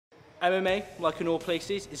MMA, like in all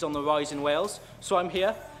places, is on the rise in Wales, so I'm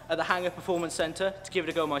here at the Hangar Performance Centre to give it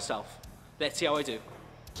a go myself. Let's see how I do.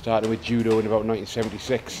 Started with judo in about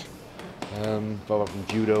 1976. From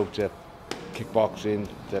judo to kickboxing,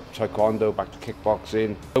 to taekwondo, back to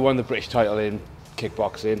kickboxing. I won the British title in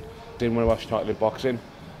kickboxing, didn't win a Welsh title in boxing.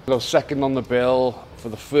 I was second on the bill for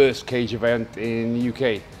the first cage event in the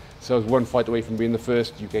UK, so I was one fight away from being the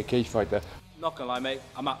first UK cage fighter. Not gonna lie, mate,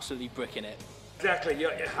 I'm absolutely bricking it. Exactly,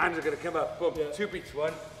 your hands are going to come up. Boom, yeah. 2 beats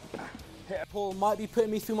 1. Paul might be putting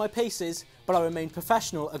me through my paces, but I remained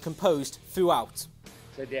professional and composed throughout.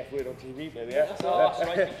 Said the F word on TV, maybe, yeah?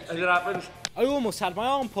 As it happens. I almost had my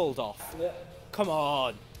arm pulled off. Yeah. Come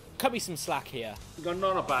on, cut me some slack here. You got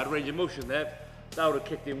not a bad range of motion there. That would have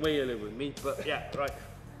kicked in way earlier with me, but yeah, right.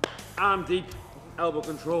 Arm deep, elbow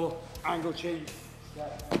control, angle change. Yeah.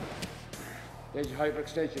 There's your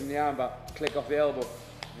hyperextension in the arm back. Click off the elbow.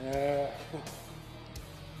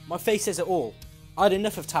 My face says it all. I had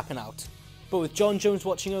enough of tapping out. But with John Jones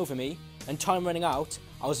watching over me and time running out,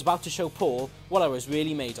 I was about to show Paul what I was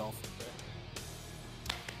really made of.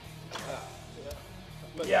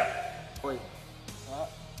 Yeah. Wait.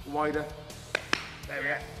 Wider. There we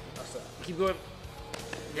go. That's it. Keep going.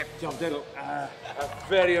 Yep, job done.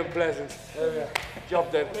 Very unpleasant. There we go.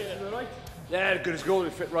 Job done. Yeah, good as gold.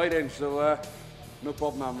 It fit right in, so no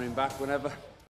problem hammering back whenever.